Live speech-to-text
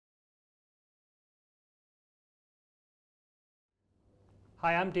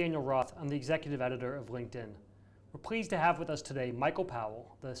Hi, I'm Daniel Roth. I'm the executive editor of LinkedIn. We're pleased to have with us today Michael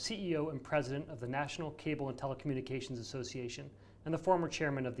Powell, the CEO and president of the National Cable and Telecommunications Association and the former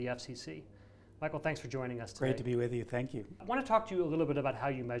chairman of the FCC. Michael, thanks for joining us today. Great to be with you. Thank you. I want to talk to you a little bit about how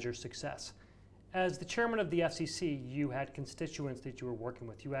you measure success. As the chairman of the FCC, you had constituents that you were working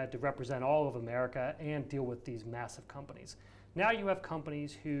with. You had to represent all of America and deal with these massive companies. Now you have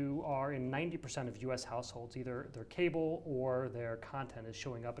companies who are in 90% of US households, either their cable or their content is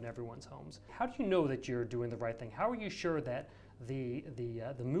showing up in everyone's homes. How do you know that you're doing the right thing? How are you sure that the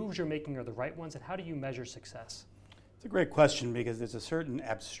moves you're making are the right ones, and how do you measure success? It's a great question because there's a certain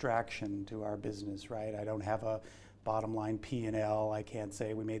abstraction to our business, right? I don't have a bottom line P&L. I can't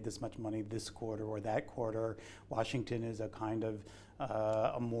say we made this much money this quarter or that quarter. Washington is a kind of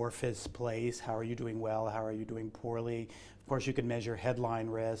amorphous place. How are you doing well? How are you doing poorly? Of course, you can measure headline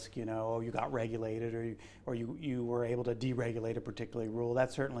risk, you know, you got regulated or you were able to deregulate a particular rule.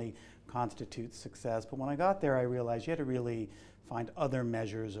 That certainly constitutes success. But when I got there, I realized you had to really find other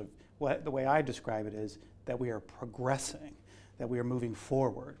measures of the way I describe it is that we are progressing, that we are moving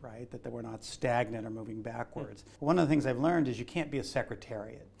forward, right? That we're not stagnant or moving backwards. One of the things I've learned is you can't be a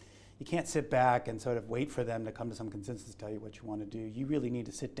secretariat. You can't sit back and sort of wait for them to come to some consensus to tell you what you want to do. You really need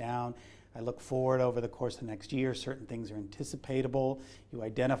to sit down. I look forward over the course of the next year. Certain things are anticipatable. You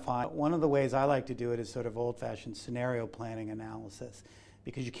identify. One of the ways I like to do it is sort of old-fashioned scenario planning analysis,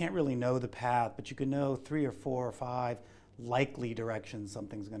 because you can't really know the path, but you can know 3 or 4 or 5 likely directions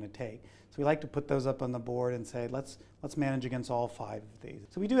something's going to take. So we like to put those up on the board and say, let's manage against all 5 of these.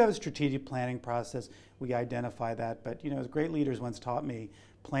 So we do have a strategic planning process. We identify that, but you know, as great leaders once taught me,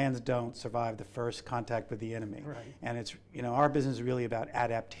 plans don't survive the first contact with the enemy. Right. And it's, you know, our business is really about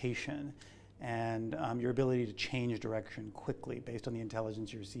adaptation and your ability to change direction quickly based on the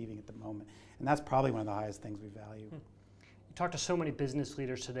intelligence you're receiving at the moment. And that's probably one of the highest things we value. You talk to so many business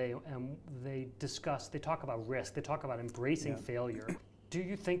leaders today, and they talk about risk, they talk about embracing failure. Do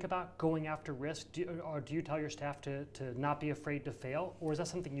you think about going after risk, or do you tell your staff to not be afraid to fail, or is that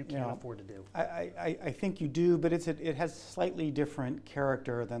something you can't afford to do? I think you do, but it has slightly different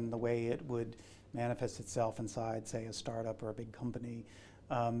character than the way it would manifest itself inside, say, a startup or a big company.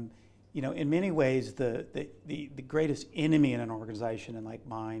 You know, in many ways, the greatest enemy in an organization like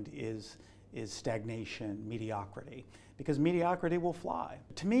mine is stagnation, mediocrity, because mediocrity will fly.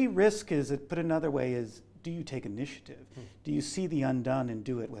 To me, risk is, put another way, is do you take initiative? Do you see the undone and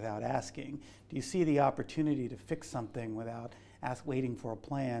do it without asking? Do you see the opportunity to fix something without waiting for a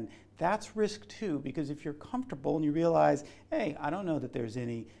plan? That's risk too, because if you're comfortable and you realize, hey, I don't know that there's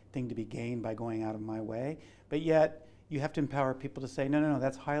anything to be gained by going out of my way, but yet you have to empower people to say, no,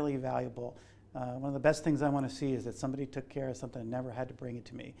 that's highly valuable. One of the best things I want to see is that somebody took care of something and never had to bring it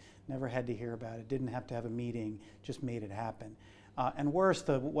to me, never had to hear about it, didn't have to have a meeting, just made it happen. And worse,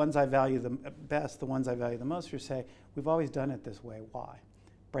 the ones I value the best, the ones I value the most, who say, we've always done it this way, why?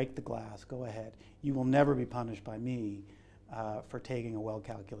 Break the glass, go ahead. You will never be punished by me for taking a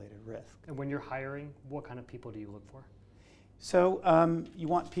well-calculated risk. And when you're hiring, what kind of people do you look for? So you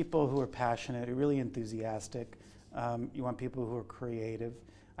want people who are passionate, who are really enthusiastic. You want people who are creative.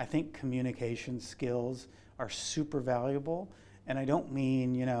 I think communication skills are super valuable. And I don't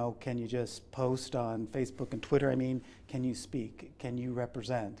mean, you know, can you just post on Facebook and Twitter? I mean, can you speak? Can you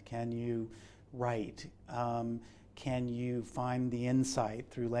represent? Can you write? Can you find the insight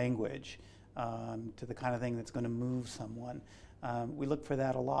through language to the kind of thing that's going to move someone? We look for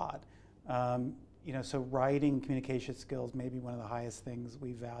that a lot. You know, so writing, communication skills may be one of the highest things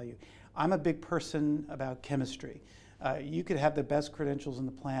we value. I'm a big person about chemistry. You could have the best credentials on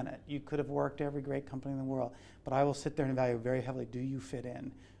the planet. You could have worked at every great company in the world, but I will sit there and evaluate very heavily, do you fit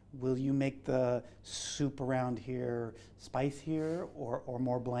in? Will you make the soup around here spicier or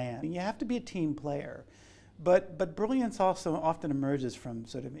more bland? And you have to be a team player. But brilliance also often emerges from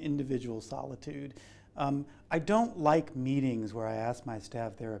sort of individual solitude. I don't like meetings where I ask my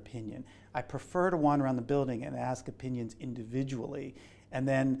staff their opinion. I prefer to wander around the building and ask opinions individually and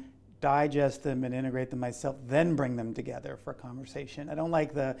then digest them and integrate them myself, then bring them together for a conversation. I don't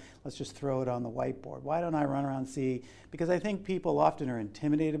like let's just throw it on the whiteboard. Why don't I run around and see? Because I think people often are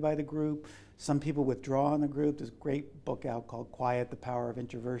intimidated by the group. Some people withdraw in the group. There's a great book out called Quiet, the Power of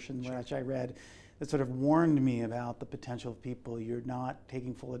Introversion, which I read, that sort of warned me about the potential of people you're not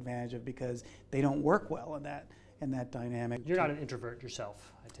taking full advantage of because they don't work well in that dynamic. You're not an introvert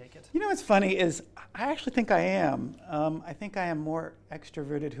yourself, I take it. You know what's funny is I actually think I am. I think I am more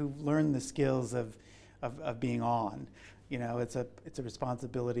extroverted who've learned the skills of being on. You know, it's a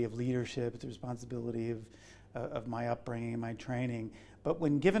responsibility of leadership. It's a responsibility of my upbringing and my training. But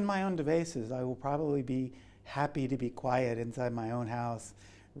when given my own devices, I will probably be happy to be quiet inside my own house,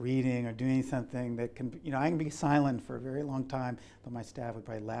 reading or doing something that can, I can be silent for a very long time, but my staff would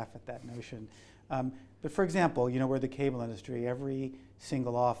probably laugh at that notion. But for example, we're the cable industry. Every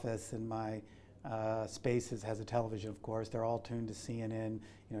single office in my spaces has a television, of course. They're all tuned to CNN.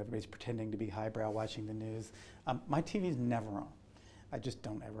 Everybody's pretending to be highbrow watching the news. My TV's never on. I just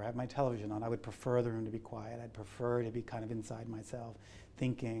don't ever have my television on. I would prefer the room to be quiet. I'd prefer to be kind of inside myself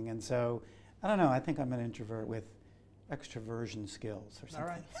thinking. And so, I don't know, I think I'm an introvert with extroversion skills or something. All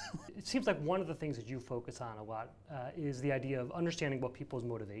right. It seems like one of the things that you focus on a lot is the idea of understanding what people's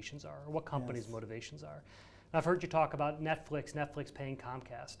motivations are, or what companies' motivations are. And I've heard you talk about Netflix paying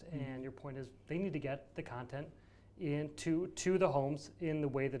Comcast, and your point is they need to get the content into the homes in the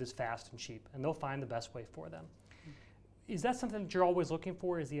way that is fast and cheap, and they'll find the best way for them. Is that something that you're always looking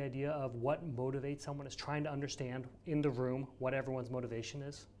for, is the idea of what motivates someone, is trying to understand in the room what everyone's motivation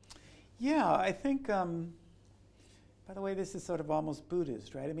is? Yeah, I think, by the way, this is sort of almost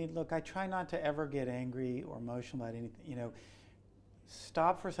Buddhist, right? I mean, look, I try not to ever get angry or emotional about anything,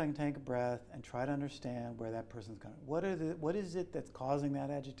 Stop for a second, take a breath, and try to understand where that person's going. What is it that's causing that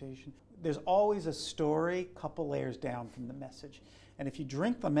agitation? There's always a story, couple layers down from the message. And if you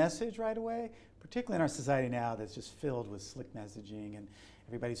drink the message right away, particularly in our society now that's just filled with slick messaging and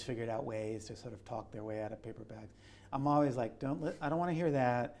everybody's figured out ways to sort of talk their way out of paper bags, I'm always like, I don't want to hear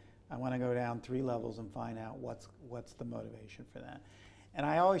that. I want to go down 3 levels and find out what's the motivation for that. And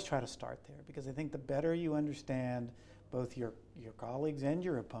I always try to start there, because I think the better you understand both your colleagues and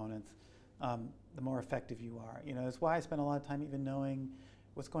your opponents, the more effective you are. That's why I spend a lot of time even knowing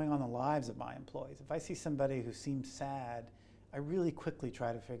what's going on in the lives of my employees. If I see somebody who seems sad, I really quickly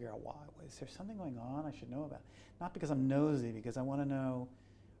try to figure out why. Is there something going on I should know about? Not because I'm nosy, because I want to know,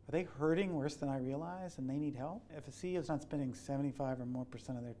 are they hurting worse than I realize and they need help? If a CEO is not spending 75% or more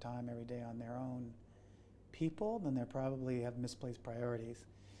of their time every day on their own people, then they probably have misplaced priorities.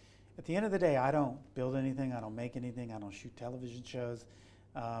 At the end of the day, I don't build anything, I don't make anything, I don't shoot television shows.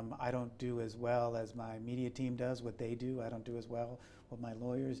 I don't do as well as my media team does what they do. I don't do as well what my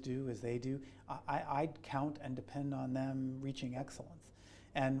lawyers do as they do. I count and depend on them reaching excellence.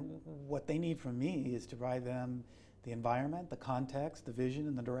 And what they need from me is to provide them the environment, the context, the vision,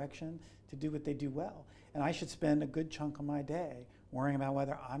 and the direction to do what they do well. And I should spend a good chunk of my day worrying about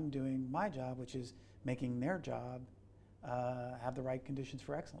whether I'm doing my job, which is making their job have the right conditions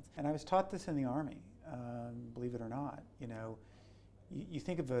for excellence. And I was taught this in the Army, believe it or not. You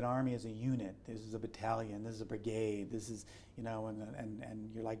think of an army as a unit. This is a battalion, this is a brigade, this is, and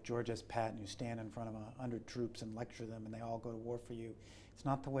you're like George S. Patton, you stand in front of 100 troops and lecture them and they all go to war for you. It's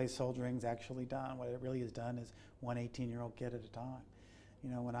not the way soldiering's actually done. What it really is done is one 18-year-old kid at a time.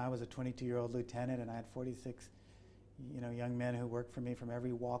 When I was a 22-year-old lieutenant and I had 46, young men who worked for me from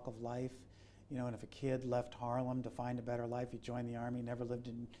every walk of life, and if a kid left Harlem to find a better life, he joined the Army, never lived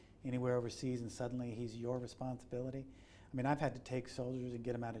anywhere overseas, and suddenly he's your responsibility. I mean, I've had to take soldiers and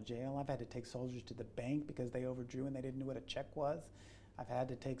get them out of jail. I've had to take soldiers to the bank because they overdrew and they didn't know what a check was. I've had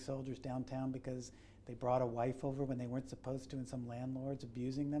to take soldiers downtown because they brought a wife over when they weren't supposed to and some landlord's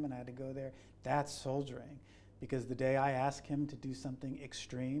abusing them and I had to go there. That's soldiering. Because the day I ask him to do something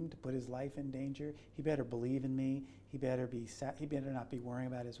extreme, to put his life in danger, he better believe in me. He better not be worrying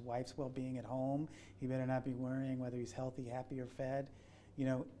about his wife's well-being at home. He better not be worrying whether he's healthy, happy, or fed.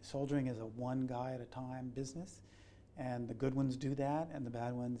 Soldiering is a one guy at a time business. And the good ones do that, and the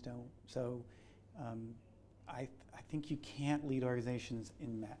bad ones don't. So I think you can't lead organizations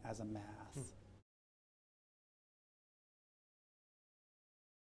as a mass.